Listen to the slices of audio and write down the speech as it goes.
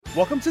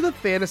Welcome to the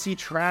Fantasy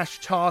Trash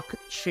Talk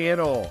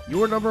channel,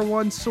 your number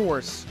one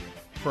source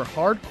for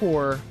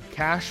hardcore,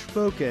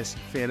 cash-focused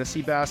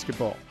fantasy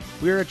basketball.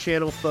 We're a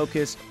channel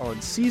focused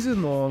on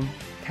season-long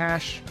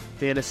cash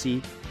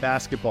fantasy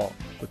basketball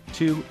with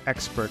two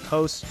expert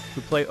hosts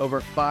who play over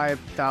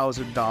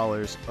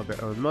 $5,000 of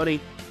their own money.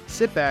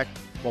 Sit back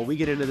while we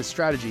get into the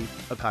strategy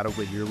of how to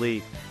win your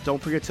league.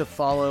 Don't forget to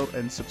follow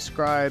and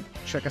subscribe.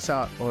 Check us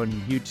out on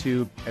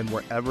YouTube and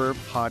wherever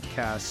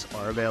podcasts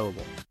are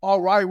available. All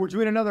right, we're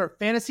doing another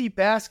fantasy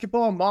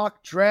basketball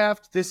mock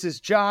draft. This is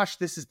Josh.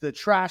 This is the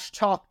Trash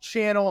Talk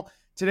channel.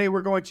 Today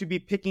we're going to be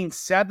picking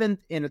 7th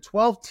in a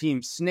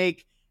 12-team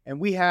snake, and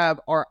we have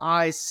our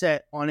eyes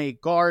set on a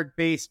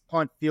guard-based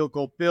punt field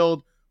goal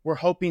build. We're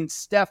hoping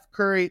Steph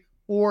Curry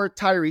or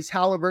Tyrese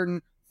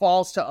Halliburton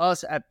falls to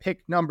us at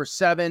pick number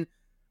 7.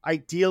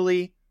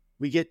 Ideally,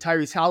 we get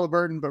Tyrese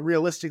Halliburton, but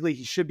realistically,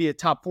 he should be a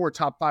top 4,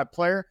 top 5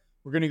 player.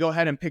 We're going to go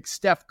ahead and pick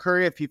Steph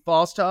Curry if he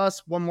falls to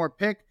us. One more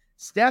pick.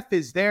 Steph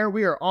is there.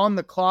 We are on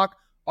the clock.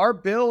 Our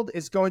build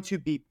is going to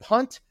be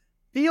punt,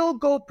 field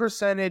goal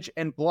percentage,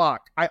 and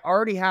block. I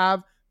already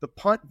have the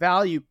punt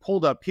value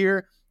pulled up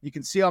here. You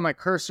can see on my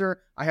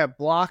cursor, I have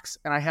blocks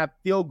and I have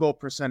field goal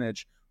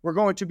percentage. We're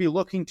going to be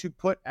looking to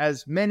put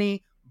as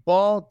many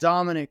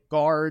ball-dominant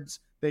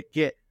guards that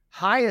get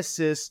high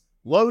assists,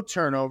 low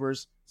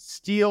turnovers,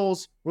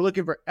 steals. We're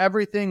looking for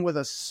everything with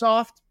a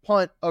soft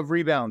punt of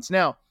rebounds.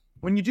 Now,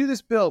 when you do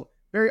this build,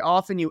 very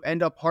often you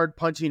end up hard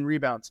punting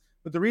rebounds.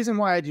 But the reason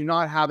why I do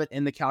not have it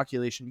in the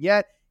calculation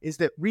yet is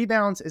that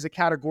rebounds is a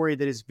category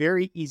that is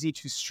very easy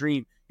to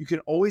stream. You can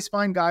always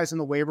find guys on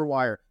the waiver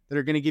wire that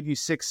are going to give you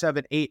 6,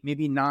 7, 8,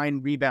 maybe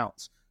 9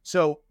 rebounds.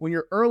 So when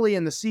you're early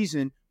in the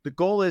season, the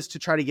goal is to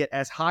try to get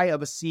as high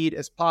of a seed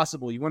as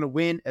possible. You want to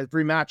win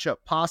every matchup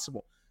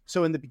possible.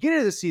 So in the beginning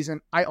of the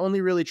season, I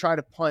only really try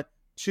to punt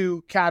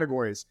 2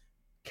 categories: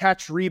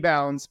 catch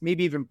rebounds,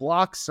 maybe even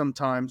blocks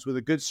sometimes with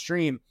a good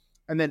stream.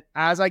 And then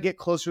as I get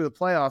closer to the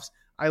playoffs,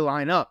 I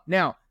line up.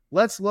 Now,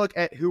 let's look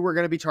at who we're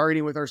going to be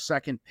targeting with our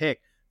second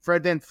pick.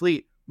 Fred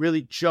VanVleet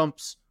really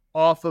jumps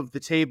off of the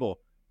table.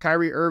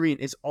 Kyrie Irving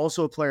is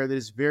also a player that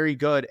is very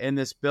good in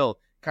this build.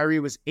 Kyrie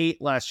was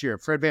 8 last year.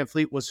 Fred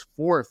VanVleet was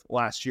 4th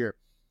last year.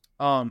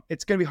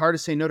 It's going to be hard to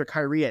say no to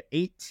Kyrie at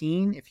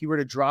 18 if he were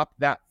to drop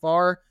that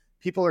far.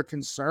 People are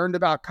concerned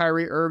about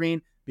Kyrie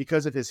Irving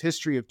because of his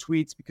history of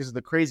tweets, because of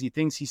the crazy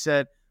things he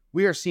said.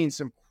 We are seeing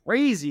some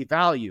crazy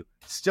value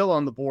still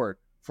on the board.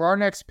 For our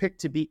next pick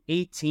to be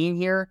 18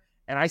 here,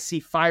 and I see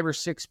 5 or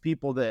 6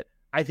 people that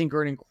I think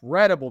are an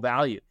incredible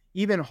value.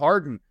 Even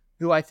Harden,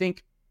 who I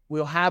think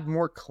we'll have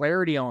more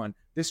clarity on.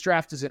 This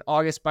draft is in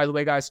August. By the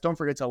way, guys, don't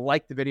forget to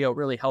like the video. It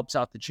really helps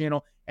out the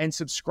channel. And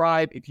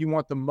subscribe if you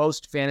want the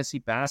most fantasy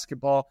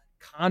basketball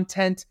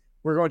content.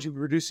 We're going to be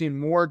producing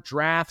more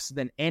drafts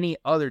than any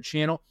other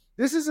channel.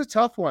 This is a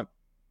tough one.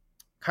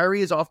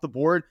 Kyrie is off the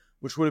board,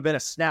 which would have been a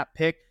snap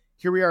pick.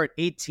 Here we are at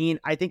 18.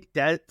 I think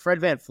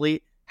Fred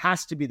VanVleet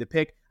has to be the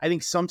pick. I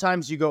think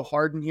sometimes you go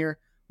Harden here.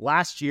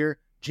 Last year,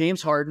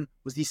 James Harden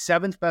was the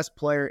 7th best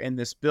player in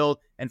this build,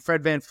 and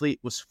Fred VanVleet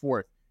was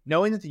 4th.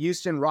 Knowing that the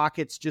Houston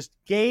Rockets just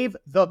gave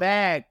the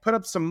bag, put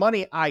up some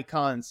money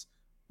icons.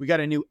 We got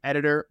a new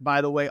editor,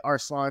 by the way,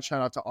 Arslan.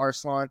 Shout out to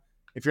Arslan.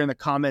 If you're in the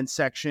comments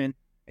section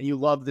and you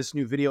love this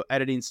new video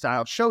editing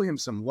style, show him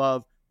some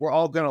love. We're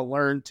all going to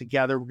learn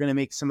together. We're going to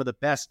make some of the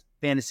best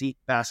fantasy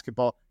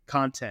basketball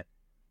content.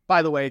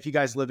 By the way, if you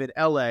guys live in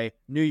LA,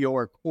 New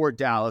York, or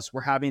Dallas,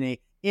 we're having a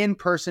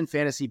in-person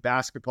fantasy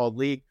basketball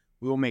league.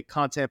 We will make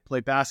content,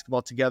 play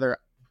basketball together,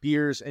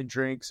 beers and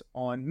drinks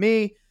on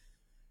me.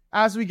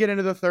 As we get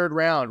into the 3rd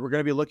round, we're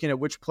going to be looking at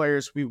which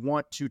players we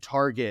want to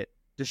target.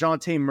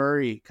 DeJounte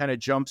Murray kind of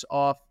jumps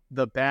off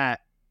the bat.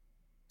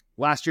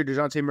 Last year,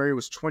 DeJounte Murray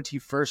was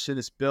 21st in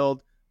this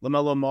build.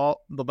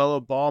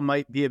 LaMelo Ball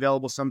might be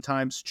available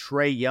sometimes.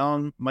 Trae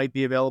Young might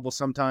be available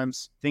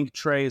sometimes. I think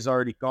Trae is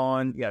already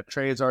gone. Yeah,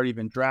 Trae has already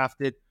been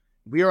drafted.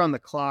 We are on the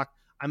clock.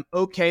 I'm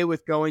okay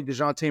with going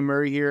DeJounte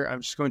Murray here.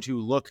 I'm just going to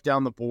look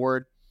down the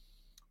board.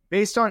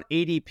 Based on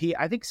ADP,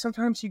 I think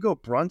sometimes you go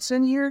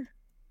Brunson here.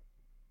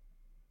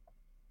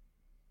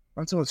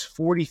 Brunson was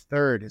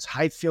 43rd. His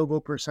high field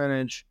goal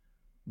percentage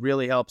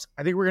really helps.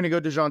 I think we're going to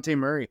go DeJounte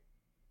Murray.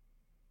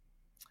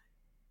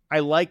 I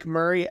like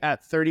Murray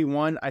at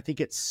 31. I think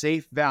it's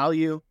safe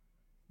value.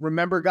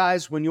 Remember,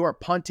 guys, when you are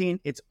punting,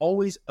 it's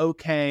always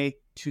okay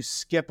to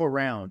skip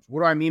around.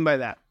 What do I mean by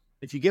that?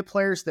 If you get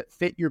players that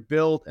fit your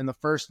build in the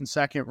 1st and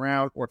 2nd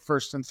round or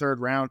 1st and 3rd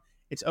round,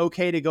 it's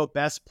okay to go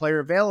best player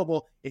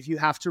available if you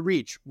have to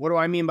reach. What do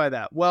I mean by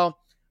that? Well,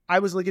 I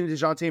was looking at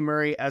DeJounte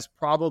Murray as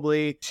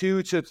probably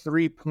 2 to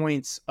 3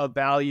 points of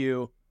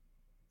value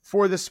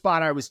for the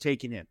spot I was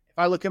taking in. If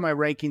I look at my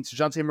rankings,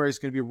 DeJounte Murray is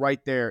going to be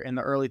right there in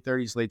the early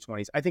 30s, late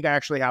 20s. I think I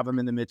actually have him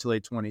in the mid to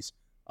late 20s.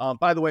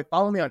 By the way,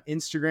 follow me on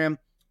Instagram,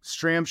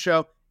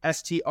 stramshow,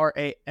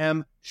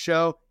 STRAM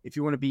show. If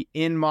you want to be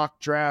in mock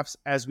drafts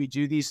as we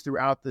do these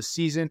throughout the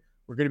season,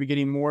 we're going to be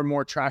getting more and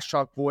more Trash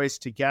Talk boys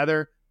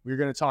together. We're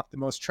going to talk the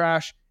most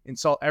trash,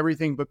 insult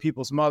everything but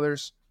people's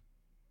mothers,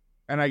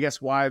 and I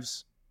guess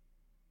wives.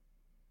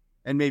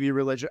 and maybe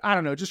religion. I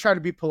don't know. Just try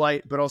to be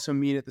polite, but also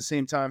mean at the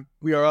same time.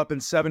 We are up in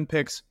 7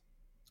 picks.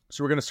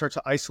 So we're going to start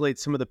to isolate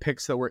some of the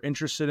picks that we're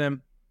interested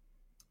in.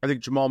 I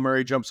think Jamal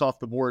Murray jumps off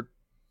the board.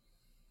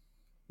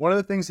 One of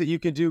the things that you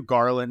can do,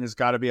 Garland has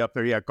got to be up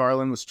there. Yeah,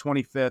 Garland was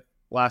 25th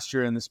last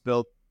year in this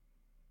build.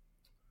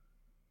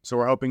 So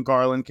we're hoping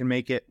Garland can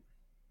make it.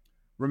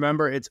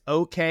 Remember, it's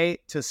okay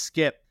to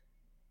skip.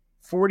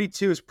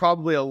 42 is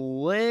probably a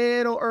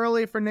little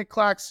early for Nick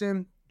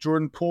Claxton.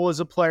 Jordan Poole is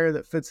a player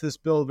that fits this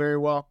build very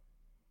well.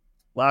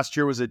 Last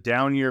year was a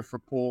down year for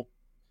Poole,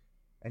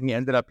 and he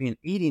ended up being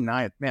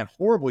 89th. Man,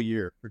 horrible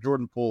year for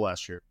Jordan Poole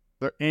last year.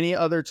 Are there any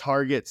other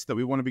targets that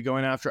we want to be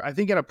going after? I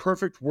think in a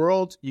perfect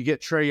world, you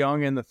get Trae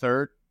Young in the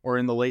 3rd or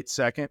in the late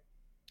 2nd.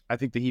 I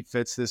think the Heat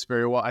fits this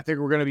very well. I think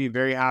we're going to be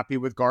very happy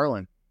with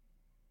Garland.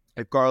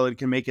 If Garland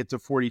can make it to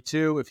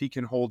 42, if he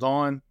can hold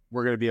on,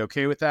 we're going to be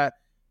okay with that.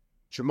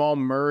 Jamal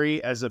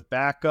Murray as a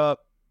backup.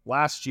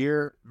 Last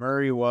year,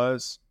 Murray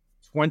was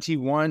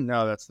 21.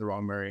 No, that's the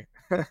wrong Murray.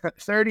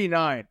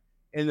 39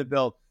 in the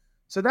build.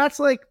 So that's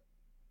like,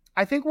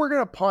 I think we're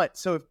going to punt.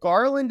 So if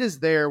Garland is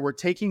there, we're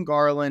taking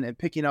Garland and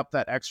picking up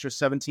that extra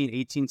 17,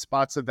 18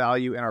 spots of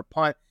value in our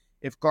punt.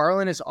 If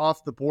Garland is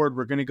off the board,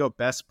 we're going to go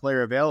best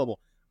player available.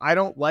 I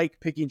don't like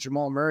picking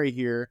Jamal Murray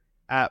here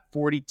at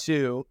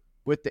 42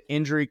 with the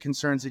injury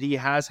concerns that he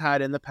has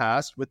had in the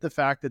past, with the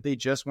fact that they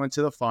just went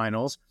to the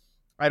finals.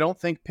 I don't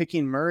think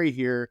picking Murray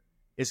here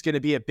is going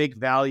to be a big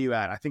value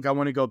add. I think I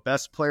want to go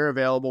best player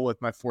available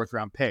with my 4th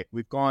round pick.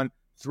 We've gone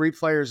 3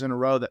 players in a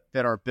row that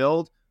fit our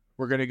build.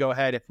 We're going to go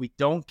ahead. If we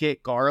don't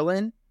get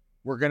Garland,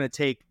 we're going to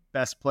take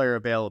best player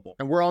available.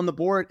 And we're on the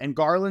board, and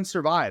Garland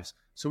survives.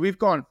 So we've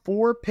gone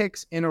 4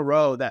 picks in a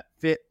row that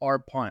fit our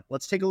punt.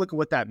 Let's take a look at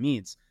what that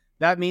means.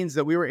 That means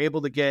that we were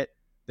able to get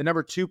the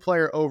number 2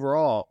 player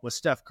overall with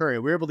Steph Curry.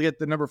 We were able to get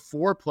the number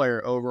 4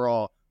 player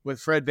overall with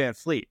Fred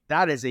VanVleet.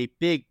 That is a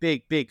big,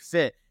 big, big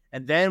fit.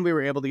 And then we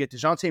were able to get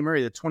DeJounte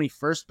Murray, the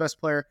 21st best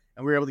player,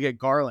 and we were able to get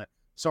Garland.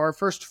 So our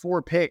first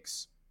 4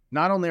 picks,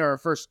 not only are our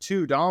first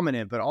 2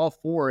 dominant, but all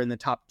 4 in the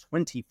top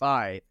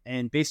 25.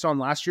 And based on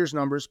last year's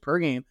numbers per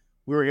game,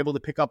 we were able to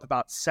pick up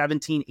about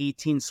 17,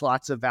 18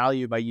 slots of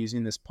value by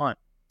using this punt.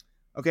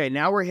 Okay,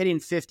 now we're hitting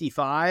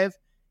 55,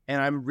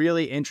 and I'm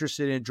really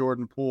interested in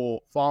Jordan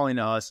Poole falling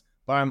to us,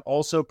 but I'm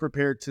also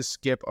prepared to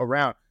skip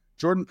around.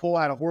 Jordan Poole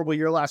had a horrible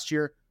year last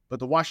year, but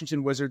the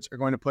Washington Wizards are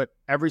going to put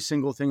every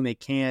single thing they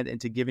can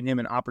into giving him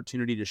an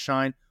opportunity to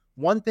shine.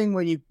 One thing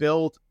when you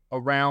build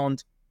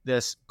around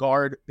this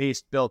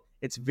guard-based build,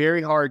 it's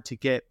very hard to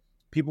get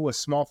people with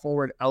small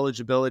forward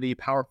eligibility,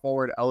 power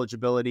forward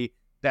eligibility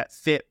that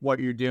fit what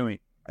you're doing.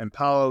 And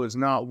Paolo is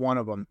not one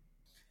of them.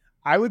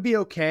 I would be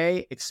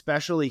okay,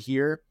 especially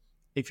here,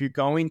 if you're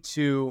going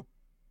to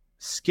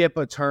skip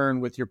a turn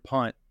with your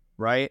punt,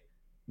 right?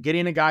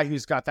 Getting a guy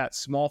who's got that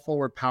small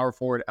forward, power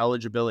forward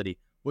eligibility.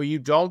 What you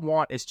don't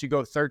want is to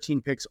go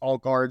 13 picks all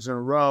guards in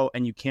a row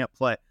and you can't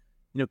play.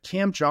 You know,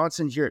 Cam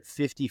Johnson here at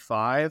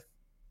 55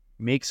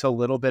 makes a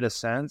little bit of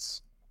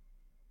sense.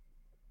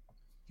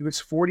 He was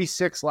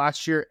 46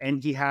 last year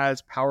and he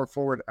has power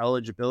forward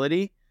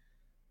eligibility.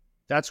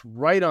 That's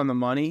right on the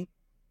money.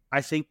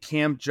 I think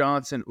Cam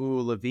Johnson,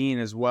 Levine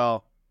as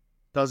well,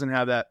 doesn't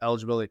have that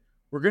eligibility.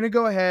 We're going to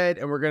go ahead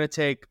and we're going to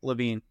take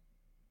Levine.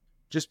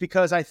 Just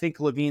because I think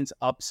Levine's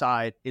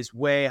upside is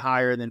way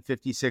higher than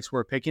 56.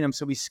 We're picking him.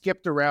 So we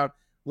skipped around.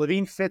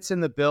 Levine fits in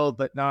the build,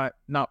 but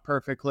not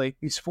perfectly.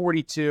 He's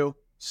 42.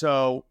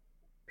 So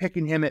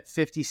picking him at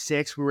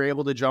 56, we were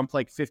able to jump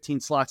like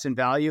 15 slots in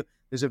value.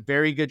 There's a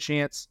very good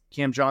chance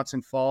Cam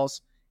Johnson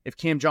falls. If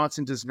Cam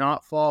Johnson does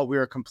not fall, we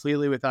are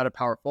completely without a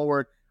power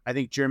forward. I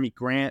think Jeremy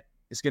Grant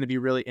is going to be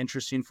really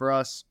interesting for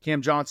us.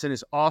 Cam Johnson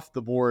is off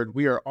the board.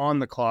 We are on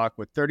the clock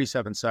with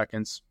 37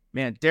 seconds.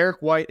 Man,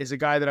 Derek White is a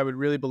guy that I would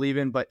really believe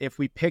in, but if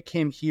we pick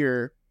him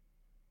here,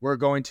 we're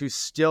going to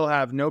still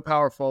have no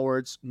power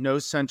forwards, no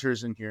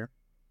centers in here.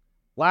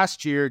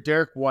 Last year,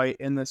 Derek White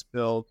in this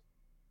build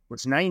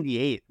was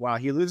 98. Wow,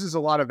 he loses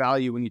a lot of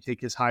value when you take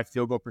his high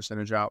field goal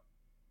percentage out.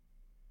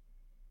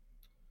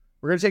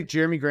 We're going to take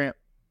Jeremy Grant.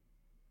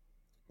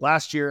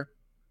 Last year,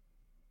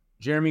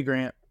 Jeremy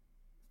Grant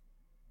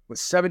was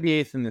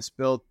 78th in this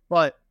build,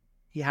 but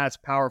he has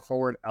power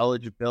forward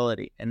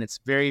eligibility, and it's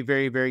very,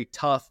 very, very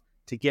tough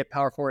to get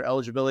power forward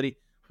eligibility.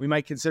 We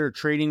might consider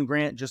trading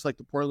Grant just like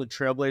the Portland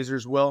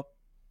Trailblazers will.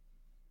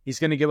 He's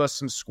going to give us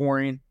some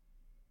scoring.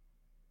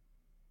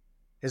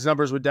 His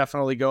numbers would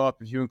definitely go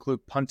up if you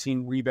include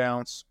punting,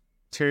 rebounds.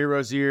 Terry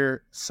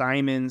Rozier,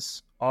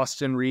 Simons,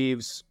 Austin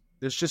Reeves.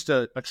 There's just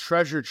a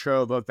treasure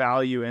trove of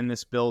value in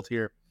this build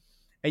here.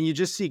 And you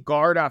just see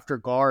guard after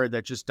guard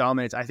that just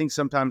dominates. I think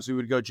sometimes we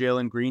would go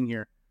Jalen Green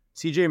here.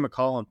 CJ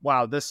McCollum.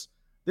 Wow, this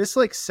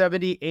like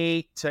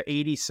 78 to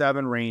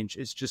 87 range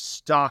is just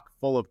stock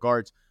full of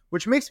guards,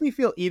 which makes me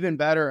feel even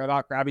better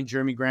about grabbing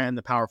Jeremy Grant in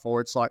the power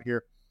forward slot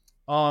here.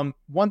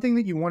 One thing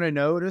that you want to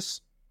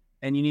notice,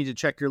 and you need to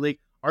check your league,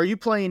 are you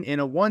playing in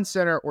a 1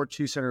 center or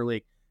 2 center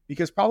league?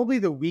 Because probably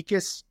the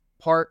weakest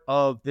part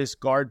of this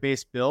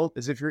guard-based build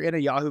is if you're in a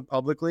Yahoo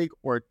Public League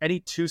or any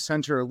 2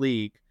 center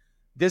league,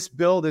 this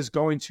build is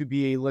going to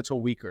be a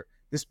little weaker.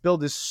 This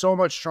build is so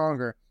much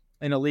stronger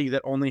in a league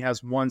that only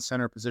has one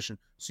center position.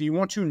 So you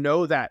want to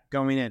know that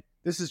going in.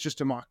 This is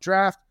just a mock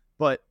draft,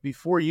 but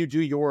before you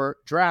do your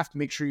draft,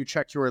 make sure you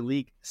check your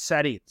league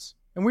settings.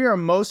 And we are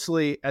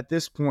mostly, at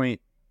this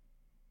point,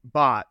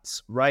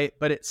 bots, right?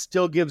 But it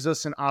still gives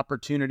us an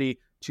opportunity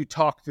to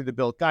talk through the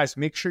build. Guys,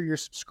 make sure you're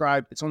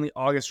subscribed. It's only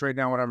August right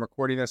now when I'm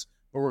recording this,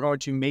 but we're going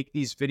to make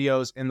these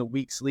videos in the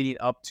weeks leading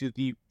up to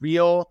the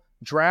real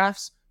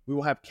drafts. We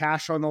will have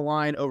cash on the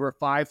line. Over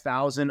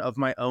 5,000 of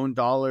my own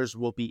dollars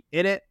will be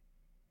in it.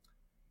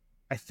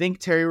 I think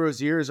Terry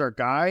Rozier is our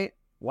guy.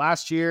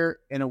 Last year,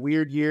 in a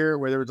weird year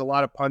where there was a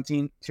lot of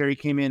punting, Terry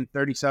came in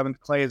 37th.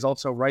 Clay is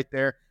also right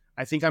there.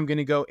 I think I'm going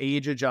to go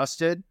age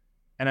adjusted,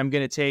 and I'm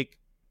going to take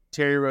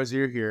Terry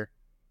Rozier here.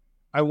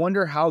 I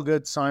wonder how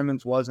good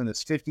Simons was in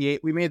this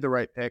 58. We made the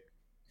right pick.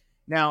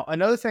 Now,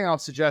 another thing I'll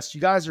suggest,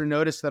 you guys are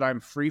notice that I'm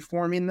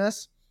free-forming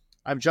this.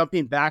 I'm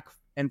jumping back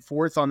and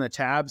forth on the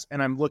tabs,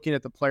 and I'm looking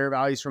at the player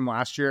values from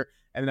last year,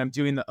 and then I'm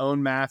doing the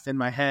own math in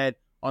my head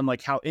on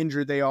like how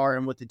injured they are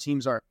and what the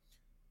teams are.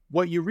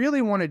 What you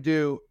really want to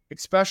do,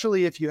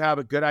 especially if you have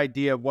a good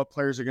idea of what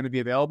players are going to be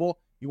available,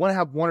 you want to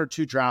have one or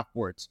two draft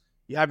boards.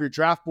 You have your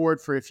draft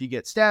board for if you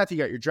get Steph, you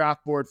got your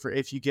draft board for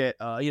if you get,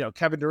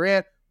 Kevin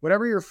Durant,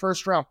 whatever your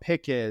first round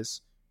pick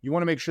is, you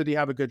want to make sure that you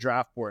have a good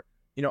draft board.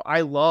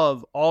 I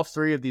love all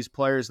three of these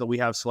players that we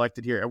have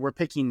selected here, and we're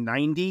picking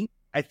 90.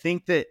 I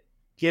think that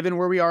given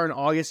where we are in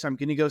August, I'm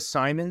going to go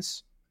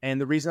Simons.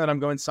 And the reason that I'm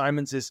going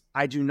Simons is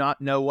I do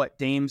not know what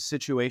Dame's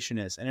situation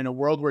is. And in a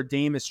world where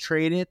Dame is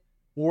traded,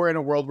 or in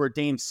a world where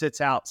Dame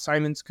sits out,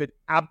 Simons could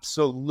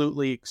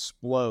absolutely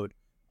explode.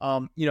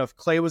 If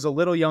Clay was a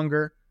little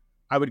younger,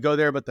 I would go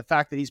there, but the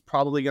fact that he's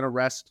probably going to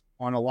rest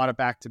on a lot of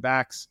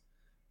back-to-backs,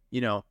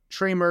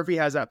 Trey Murphy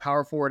has that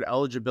power forward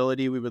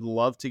eligibility. We would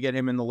love to get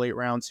him in the late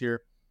rounds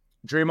here.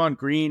 Draymond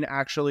Green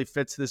actually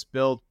fits this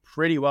build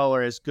pretty well,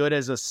 or as good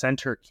as a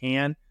center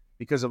can,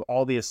 because of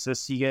all the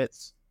assists he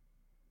gets.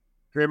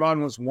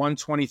 Draymond was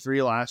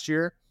 123 last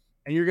year,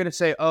 and you're going to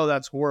say, oh,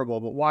 that's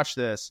horrible, but watch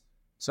this.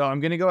 So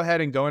I'm going to go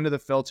ahead and go into the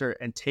filter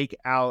and take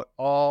out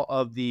all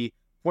of the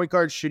point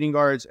guards, shooting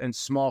guards, and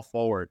small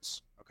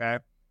forwards, okay?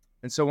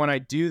 And so when I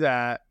do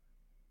that,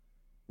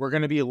 we're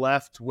going to be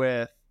left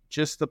with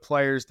just the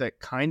players that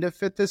kind of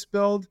fit this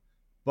build,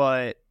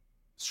 but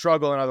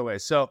struggle in other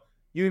ways. So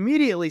you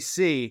immediately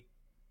see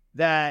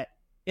that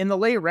in the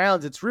late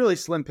rounds, it's really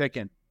slim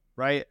picking,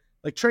 right?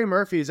 Like Trey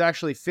Murphy is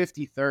actually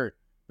 53rd,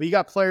 but you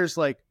got players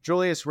like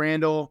Julius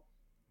Randle,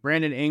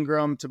 Brandon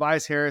Ingram,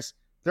 Tobias Harris.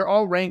 They're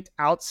all ranked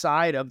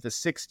outside of the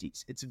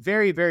 60s. It's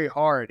very, very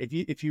hard.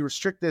 If you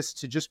restrict this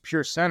to just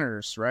pure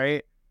centers,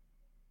 right,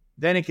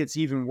 then it gets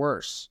even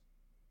worse.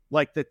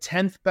 Like the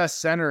 10th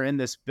best center in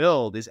this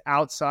build is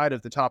outside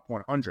of the top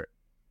 100.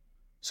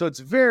 So it's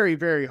very,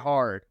 very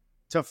hard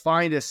to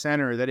find a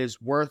center that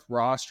is worth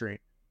rostering.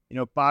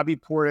 Bobby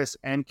Portis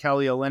and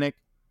Kelly Olynyk.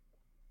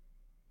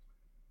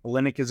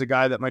 Olynyk is a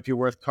guy that might be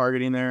worth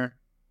targeting there.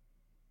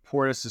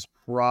 Portis is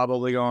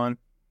probably gone.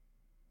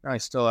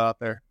 He's still out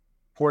there.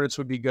 Portis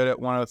would be good at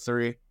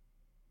 103.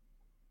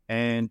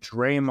 And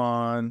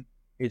Draymond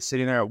is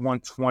sitting there at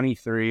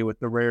 123 with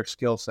the rare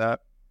skill set.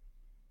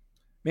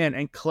 Man,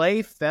 and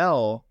Clay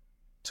fell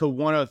to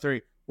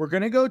 103. We're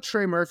going to go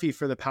Trey Murphy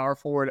for the power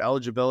forward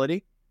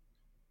eligibility.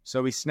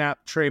 So we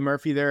snap Trey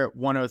Murphy there at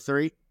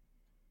 103.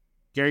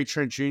 Gary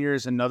Trent Jr.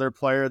 is another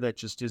player that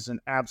just is an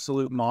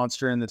absolute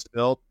monster in this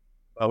build.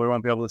 We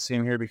won't be able to see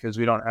him here because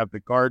we don't have the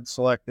guards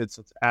selected.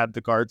 So let's add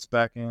the guards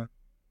back in.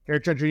 Gary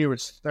Trent Jr.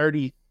 was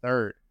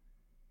 33rd.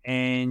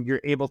 And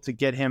you're able to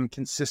get him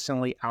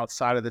consistently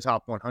outside of the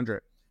top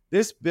 100.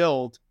 This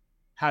build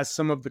has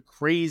some of the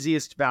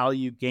craziest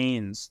value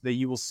gains that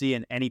you will see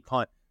in any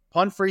punt.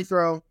 Punt free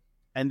throw,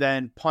 and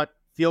then punt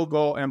field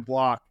goal and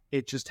block.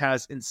 It just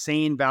has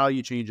insane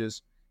value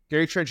changes.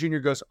 Gary Trent Jr.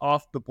 goes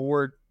off the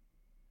board.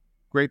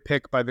 Great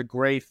pick by the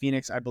Gray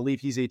Phoenix. I believe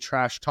he's a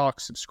Trash Talk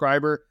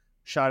subscriber.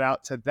 Shout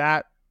out to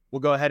that. We'll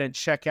go ahead and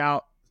check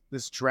out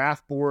this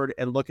draft board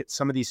and look at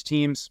some of these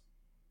teams.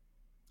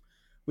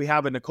 We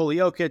have a Nikola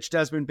Jokic,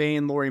 Desmond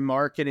Bane, Lauri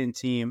Markkanen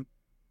team.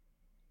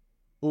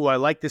 Ooh, I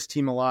like this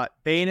team a lot.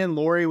 Bane and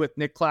Lauri with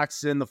Nick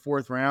Claxton in the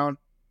 4th round.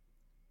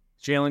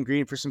 Jalen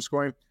Green for some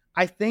scoring.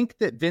 I think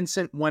that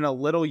Vincent went a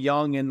little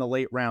young in the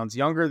late rounds,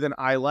 younger than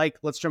I like.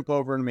 Let's jump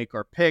over and make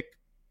our pick.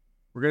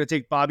 We're going to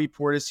take Bobby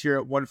Portis here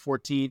at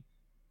 114.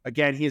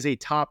 Again, he is a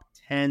top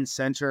 10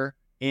 center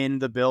in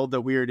the build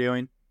that we are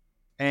doing.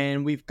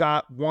 And we've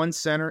got one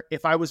center.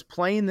 If I was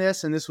playing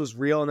this and this was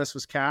real and this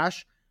was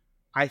cash,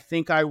 I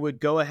think I would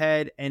go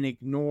ahead and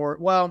ignore,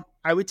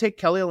 I would take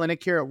Kelly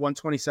Olynyk here at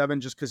 127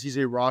 just because he's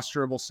a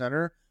rosterable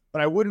center,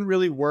 but I wouldn't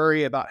really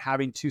worry about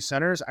having two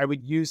centers. I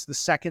would use the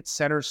second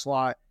center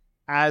slot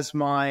as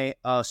my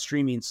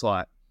streaming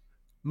slot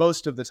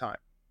most of the time,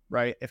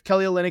 right? If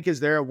Kelly Olynyk is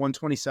there at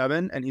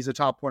 127 and he's a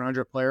top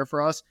 100 player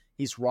for us,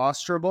 he's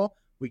rosterable.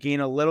 We gain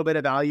a little bit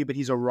of value, but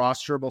he's a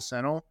rosterable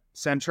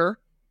center.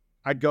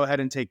 I'd go ahead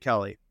and take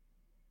Kelly.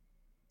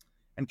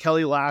 And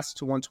Kelly lasts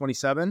to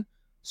 127.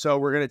 So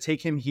we're going to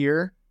take him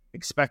here,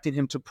 expecting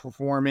him to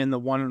perform in the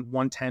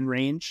 110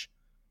 range.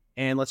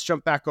 And let's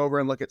jump back over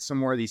and look at some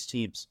more of these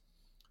teams.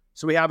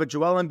 So we have a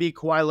Joel Embiid,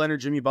 Kawhi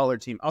Leonard, Jimmy Butler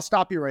team. I'll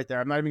stop you right there.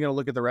 I'm not even going to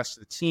look at the rest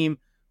of the team.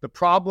 The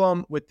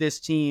problem with this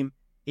team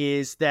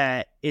is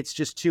that it's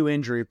just too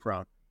injury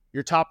prone.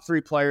 Your top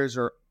 3 players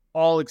are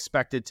all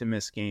expected to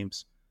miss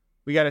games.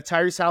 We got a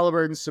Tyrese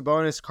Halliburton,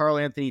 Sabonis, Karl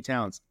Anthony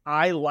Towns.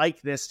 I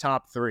like this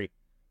top 3.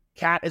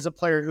 Cat is a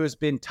player who has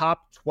been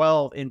top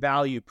 12 in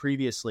value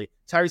previously.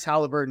 Tyrese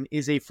Halliburton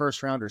is a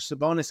first rounder.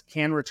 Sabonis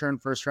can return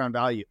first round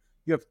value.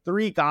 You have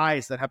 3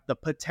 guys that have the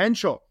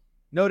potential.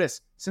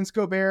 Notice, since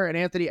Gobert and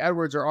Anthony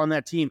Edwards are on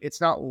that team,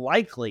 it's not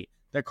likely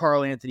that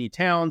Karl Anthony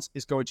Towns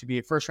is going to be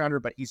a first rounder,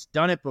 but he's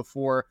done it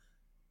before.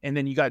 And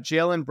then you got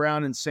Jaylen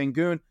Brown and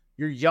Sengun.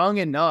 You're young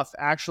enough.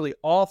 Actually,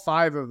 all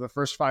 5 of the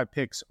first 5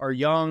 picks are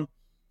young.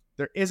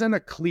 There isn't a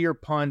clear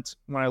punt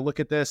when I look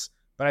at this,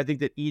 but I think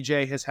that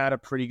EJ has had a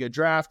pretty good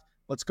draft.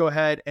 Let's go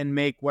ahead and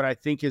make what I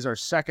think is our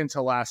second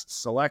to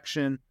last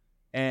selection.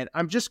 And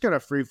I'm just going to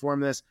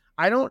freeform this.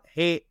 I don't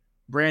hate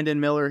Brandon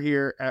Miller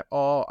here at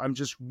all. I'm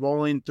just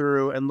rolling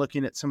through and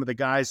looking at some of the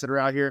guys that are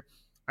out here.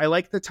 I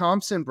like the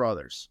Thompson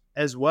brothers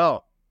as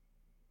well.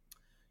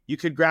 You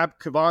could grab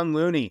Kevon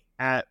Looney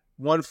at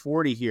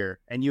 140 here,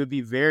 and you would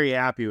be very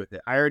happy with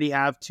it. I already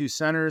have 2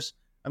 centers.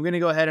 I'm going to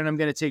go ahead and I'm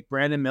going to take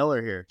Brandon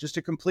Miller here. Just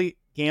a complete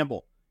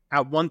gamble.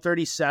 At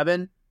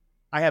 137,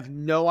 I have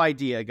no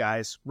idea,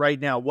 guys, right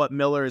now what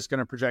Miller is going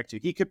to project to.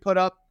 He could put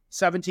up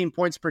 17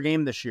 points per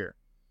game this year.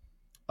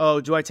 Oh,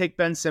 do I take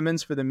Ben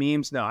Simmons for the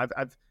memes? No,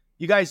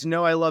 you guys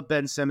know I love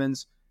Ben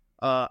Simmons.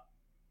 I'm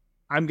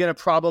going to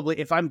probably,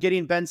 if I'm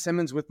getting Ben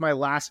Simmons with my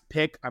last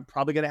pick, I'm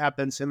probably going to have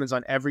Ben Simmons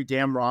on every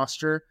damn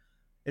roster.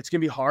 It's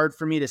going to be hard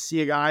for me to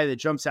see a guy that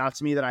jumps out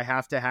to me that I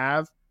have to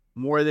have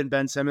more than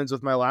Ben Simmons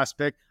with my last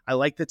pick. I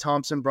like the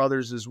Thompson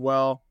brothers as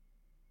well.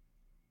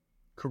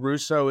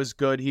 Caruso is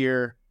good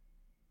here.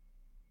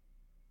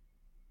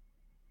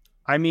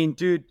 I mean,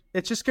 dude,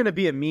 it's just going to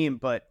be a meme,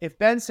 but if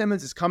Ben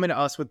Simmons is coming to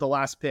us with the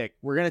last pick,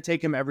 we're going to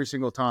take him every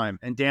single time,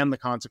 and damn the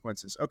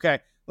consequences. Okay,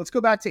 let's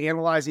go back to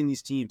analyzing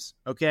these teams,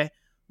 okay?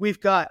 We've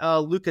got a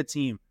Luka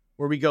team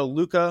where we go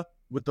Luka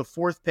with the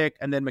 4th pick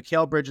and then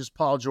Mikal Bridges,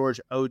 Paul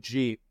George,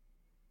 OG.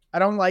 I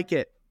don't like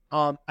it.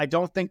 I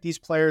don't think these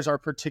players are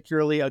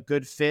particularly a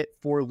good fit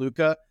for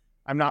Luka.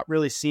 I'm not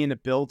really seeing a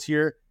build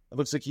here. It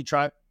looks like he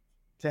tried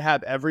to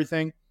have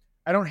everything.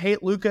 I don't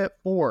hate Luka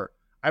at 4.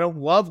 I don't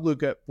love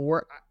Luka at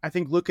 4. I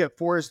think Luka at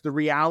 4 is the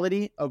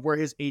reality of where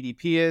his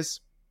ADP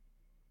is.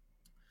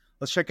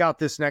 Let's check out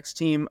this next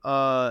team.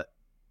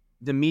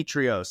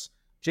 Demetrios,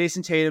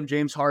 Jason Tatum,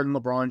 James Harden,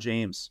 LeBron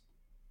James.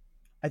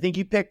 I think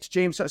you picked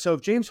James. So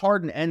if James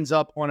Harden ends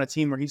up on a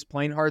team where he's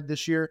playing hard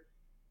this year,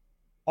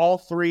 all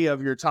 3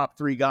 of your top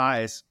 3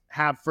 guys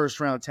have first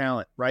round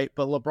talent, right?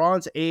 But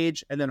LeBron's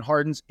age and then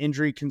Harden's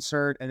injury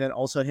concern and then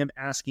also him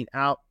asking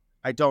out,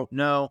 I don't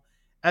know.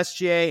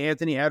 SGA,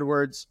 Anthony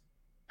Edwards,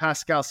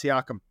 Pascal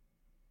Siakam,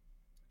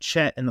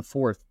 Chet in the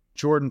 4th,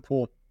 Jordan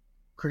Poole,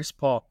 Chris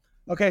Paul.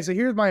 Okay, so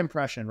here's my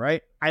impression,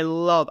 right? I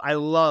love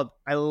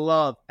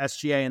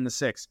SGA in the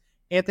 6th.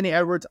 Anthony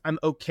Edwards, I'm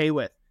okay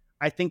with.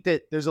 I think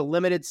that there's a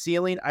limited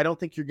ceiling. I don't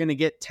think you're going to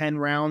get 10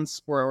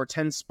 rounds or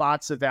 10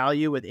 spots of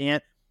value with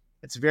Ant.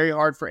 It's very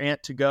hard for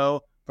Ant to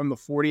go from the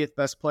 40th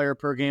best player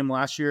per game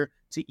last year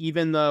to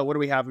even the, what do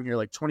we have in here,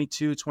 like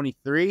 22,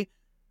 23.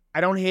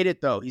 I don't hate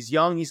it, though. He's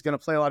young. He's going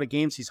to play a lot of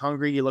games. He's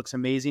hungry. He looks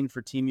amazing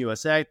for Team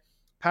USA.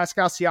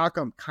 Pascal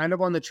Siakam, kind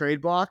of on the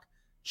trade block.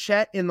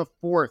 Chet in the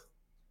 4th.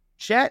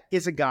 Chet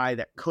is a guy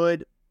that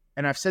could,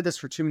 and I've said this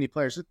for too many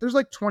players, there's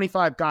like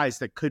 25 guys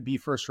that could be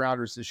first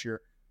rounders this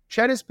year.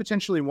 Chet is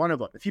potentially one of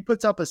them. If he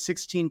puts up a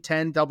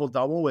 16-10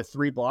 double-double with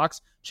 3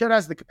 blocks, Chet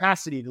has the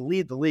capacity to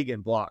lead the league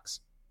in blocks.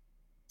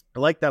 I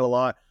like that a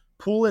lot.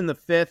 Poole in the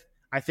 5th,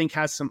 I think,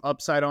 has some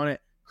upside on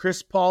it.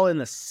 Chris Paul in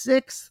the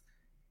 6th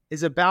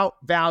is about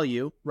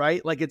value,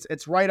 right? Like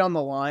it's right on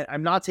the line.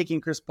 I'm not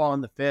taking Chris Paul in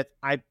the 5th.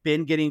 I've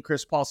been getting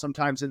Chris Paul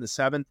sometimes in the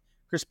 7th.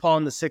 Chris Paul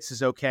in the 6th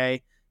is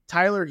okay.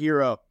 Tyler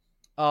Hero,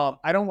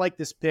 I don't like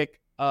this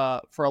pick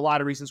for a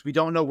lot of reasons. We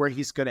don't know where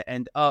he's going to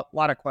end up. A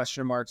lot of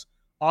question marks.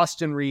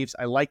 Austin Reeves,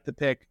 I like the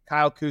pick.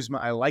 Kyle Kuzma,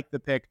 I like the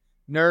pick.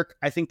 Nurk,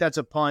 I think that's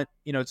a punt.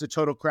 It's a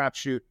total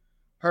crapshoot.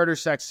 Herter,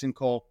 Sexton,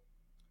 Cole.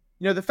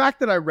 The fact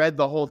that I read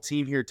the whole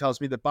team here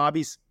tells me that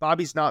Bobby's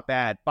not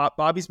bad.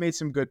 Bobby's made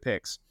some good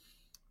picks.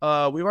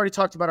 We've already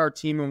talked about our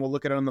team, and we'll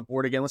look at it on the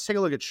board again. Let's take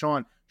a look at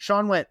Sean.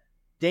 Sean went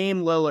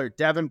Dame Lillard,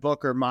 Devin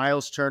Booker,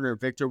 Miles Turner,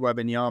 Victor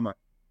Wembanyama,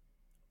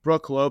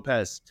 Brook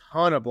Lopez.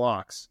 Ton of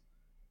blocks.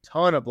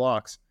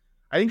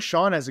 I think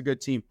Sean has a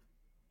good team.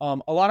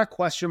 A lot of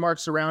question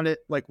marks around it,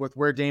 like with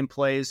where Dame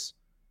plays,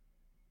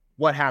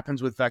 what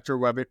happens with Victor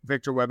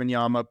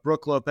Wembanyama,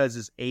 Brook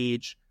Lopez's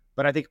age.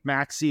 But I think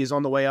Maxey is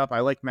on the way up. I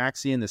like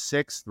Maxey in the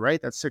 6th,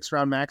 right? That's 6th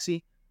round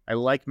Maxey. I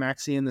like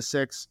Maxey in the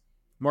 6th.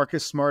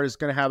 Marcus Smart is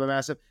going to have a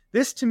massive.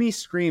 This to me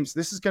screams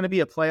this is going to be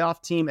a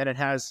playoff team, and it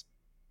has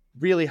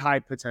really high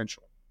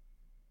potential.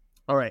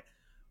 All right.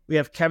 We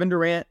have Kevin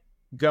Durant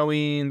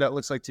going, that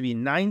looks like to be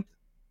 9th.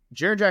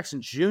 Jaren Jackson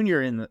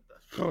Jr. in the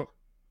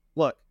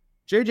Look,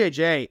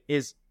 JJJ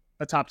is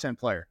a top 10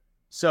 player.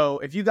 So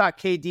if you got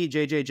KD,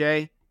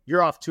 JJJ,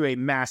 you're off to a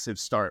massive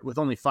start with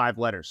only 5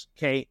 letters.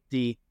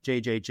 KD,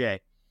 JJJ.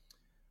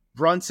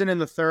 Brunson in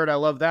the third. I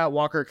love that.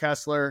 Walker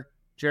Kessler,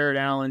 Jared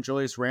Allen,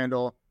 Julius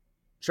Randle.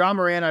 Ja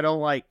Morant, I don't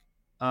like.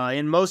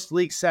 In most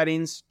league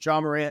settings, Ja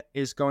Morant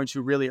is going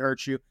to really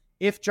hurt you.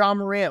 If Ja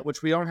Morant,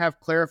 which we don't have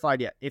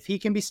clarified yet, if he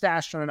can be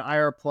stashed on an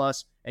IR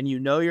plus and you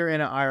know you're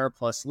in an IR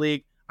plus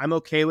league, I'm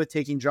okay with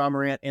taking Ja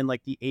Morant in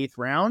like the 8th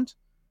round.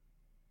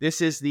 This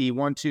is the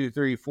 1, 2,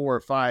 3, 4,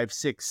 5,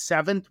 6,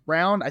 7th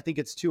round. I think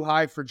it's too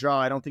high for Ja.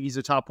 I don't think he's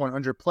a top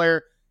 100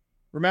 player.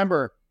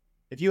 Remember,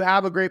 if you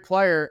have a great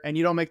player and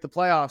you don't make the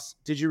playoffs,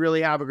 did you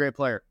really have a great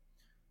player?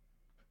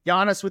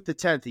 Giannis with the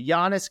 10th.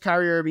 Giannis,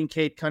 Kyrie Irving,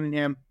 Cade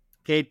Cunningham.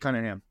 Cade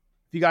Cunningham.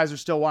 If you guys are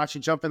still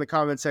watching, jump in the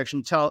comment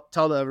section. Tell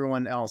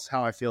everyone else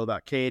how I feel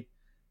about Cade.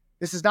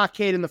 This is not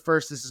Cade in the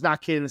first. This is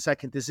not Cade in the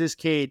second. This is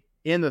Cade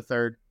in the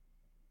third.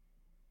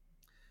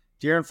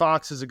 De'Aaron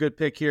Fox is a good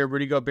pick here.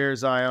 Rudy Gobert,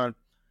 Zion,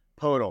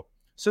 Podol.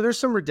 So there's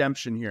some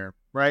redemption here,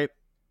 right?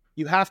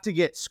 You have to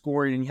get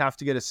scoring and you have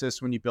to get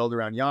assists when you build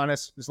around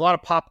Giannis. There's a lot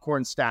of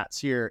popcorn stats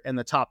here in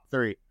the top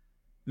 3. And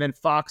then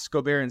Fox,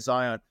 Gobert, and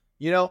Zion.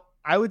 You know,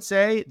 I would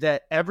say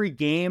that every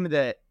game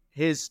that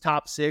his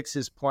top 6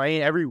 is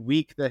playing, every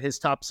week that his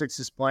top 6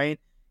 is playing,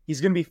 he's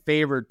going to be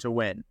favored to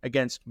win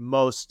against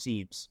most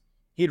teams.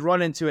 He'd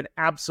run into an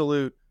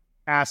absolute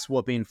ass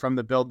whooping from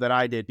the build that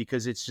I did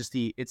because it's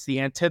the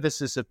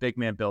antithesis of big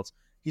man builds.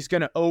 He's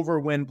going to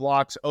overwin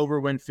blocks,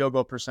 overwin field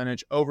goal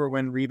percentage,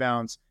 overwin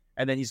rebounds,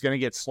 and then he's going to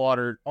get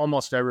slaughtered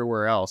almost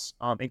everywhere else,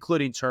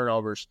 including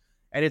turnovers.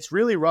 And it's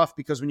really rough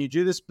because when you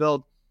do this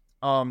build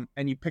and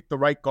you pick the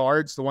right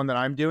guards, the one that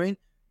I'm doing,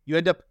 you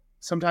end up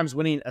sometimes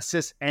winning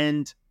assists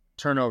and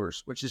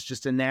turnovers, which is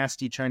just a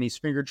nasty Chinese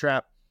finger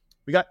trap.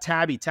 We got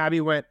Tabby.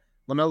 Tabby went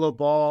LaMelo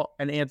Ball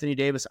and Anthony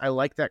Davis. I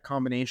like that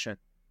combination.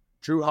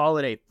 Drew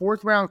Holiday.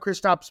 4th round,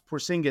 Kristaps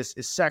Porzingis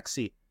is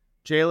sexy.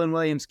 Jalen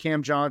Williams,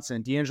 Cam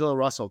Johnson, D'Angelo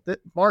Russell.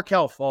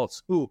 Markelle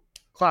Fultz. Ooh,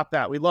 clap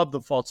that. We love the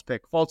Fultz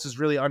pick. Fultz is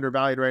really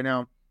undervalued right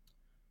now.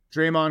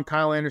 Draymond,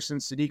 Kyle Anderson,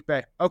 Sadiq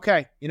Bey.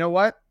 Okay, you know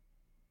what?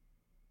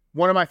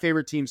 One of my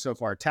favorite teams so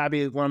far.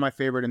 Tabby is one of my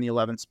favorite in the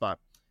 11th spot.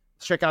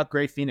 Let's check out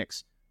Gray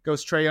Phoenix.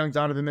 Goes Trae Young,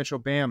 Donovan Mitchell,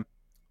 bam.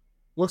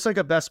 Looks like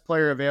a best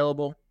player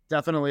available.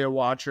 Definitely a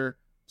watcher.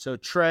 So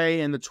Trae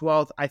in the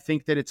 12th. I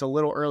think that it's a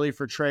little early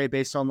for Trae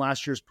based on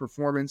last year's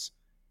performance.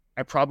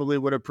 I probably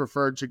would have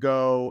preferred to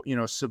go,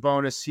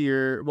 Sabonis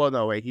here. Well,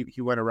 no, wait,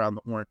 he went around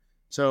the horn.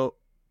 So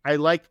you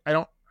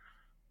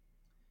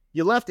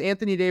left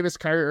Anthony Davis,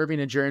 Kyrie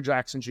Irving, and Jaren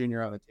Jackson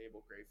Jr. on the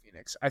table, Gray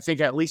Phoenix. I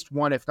think at least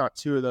one, if not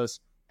 2 of those,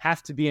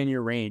 have to be in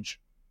your range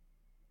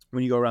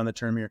when you go around the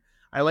term here.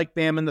 I like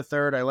Bam in the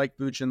 3rd. I like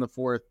Vooch in the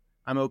 4th.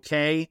 I'm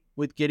okay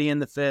with Giddey in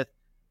the 5th.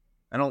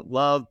 I don't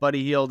love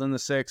Buddy Hield in the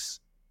 6th.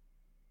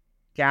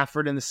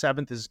 Gafford in the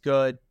 7th is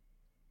good.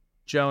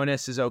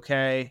 Jonas is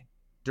okay.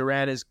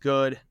 Durant is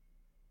good.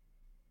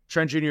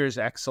 Trent Jr. is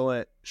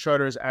excellent.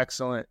 Schroeder is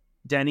excellent.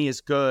 Denny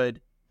is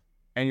good.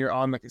 And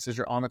it says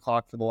you're on the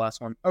clock for the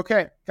last one.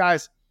 Okay,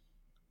 guys,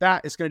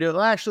 that is going to do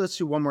it. Actually, let's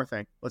do one more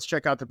thing. Let's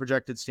check out the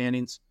projected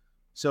standings.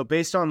 So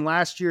based on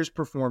last year's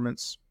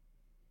performance,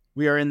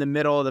 we are in the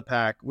middle of the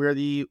pack. We're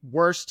the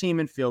worst team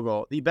in field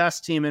goal, the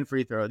best team in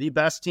free throw, the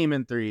best team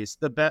in threes,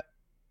 the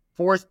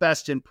 4th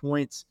best in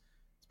points.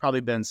 It's probably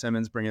Ben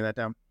Simmons bringing that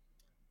down.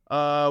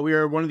 We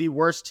are one of the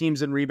worst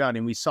teams in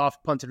rebounding. We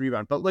soft punted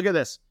rebound. But look at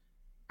this.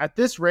 At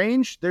this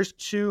range, there's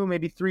 2,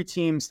 maybe 3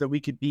 teams that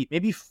we could beat,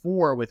 maybe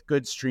 4 with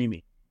good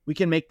streaming. We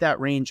can make that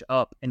range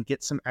up and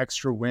get some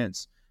extra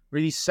wins.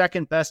 We're the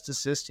 2nd best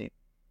assist team.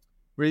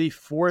 We're the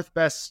 4th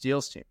best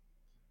steals team.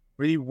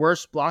 We're the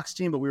worst blocks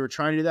team, but we were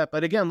trying to do that.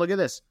 But again, look at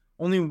this.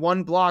 Only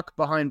 1 block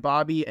behind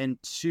Bobby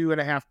and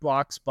 2.5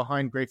 blocks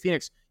behind Gray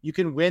Phoenix. You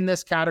can win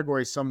this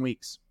category some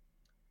weeks.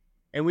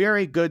 And we are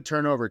a good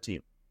turnover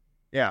team.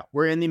 Yeah,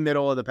 we're in the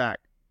middle of the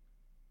pack,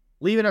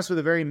 leaving us with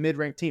a very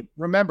mid-ranked team.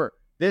 Remember,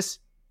 this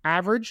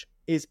average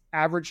is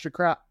averaged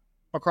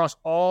across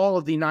all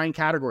of the 9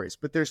 categories,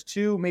 but there's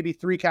 2, maybe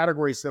 3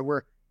 categories that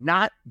we're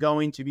not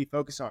going to be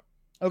focused on.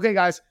 Okay,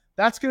 guys,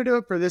 that's going to do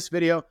it for this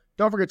video.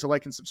 Don't forget to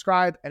like and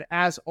subscribe. And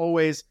as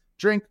always,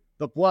 drink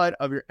the blood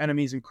of your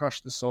enemies and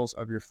crush the souls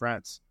of your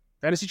friends.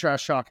 Fantasy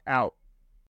Trash Talk out.